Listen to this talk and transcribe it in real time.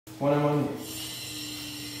One and one knee.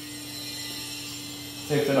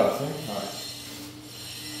 Taped it up, see? Alright.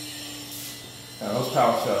 Yeah, those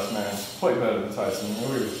power shots, man, way better than Tyson. There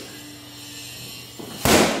we go.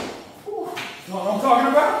 You know what I'm talking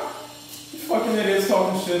about? These fucking idiots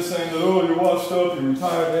talking shit saying that, oh, you're washed up, you're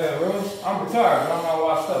retired. Yeah, really? I'm retired, but I'm not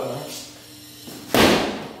washed up, man.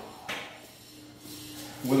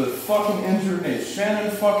 With a fucking injured knee.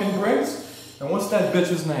 Shannon fucking Briggs? And what's that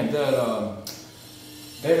bitch's name? That,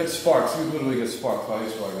 David Sparks. He literally gets sparked by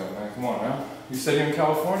his like that, man. Come on, man. You said you're in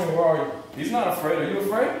California, where are you? He's not afraid. Are you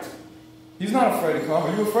afraid? He's not afraid to come.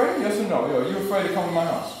 Are you afraid? Yes or no? Yo, are you afraid to come to my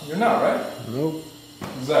house? You're not, right? Nope.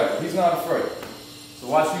 Exactly. He's not afraid. So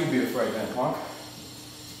watch you be afraid then, punk.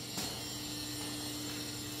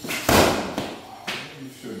 You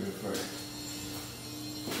should be afraid.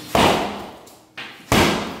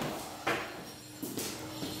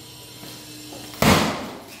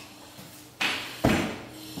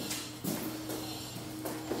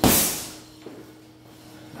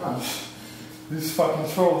 Gosh, these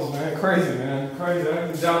fucking trolls, man. Crazy, man. Crazy. I don't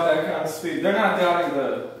even doubt that kind of speed. They're not doubting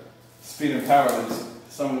the speed and power that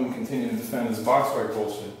some of them continue to defend this box break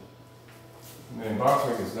bullshit. I mean, box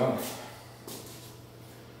break is done.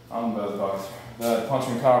 I'm the best boxer. That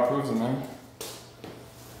punching power proves it, man.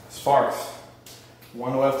 Sparks.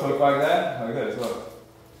 One left hook like that, like this, look.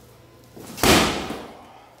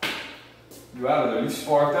 You out of there. You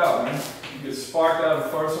sparked out, man. You get sparked out of the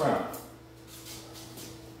first round.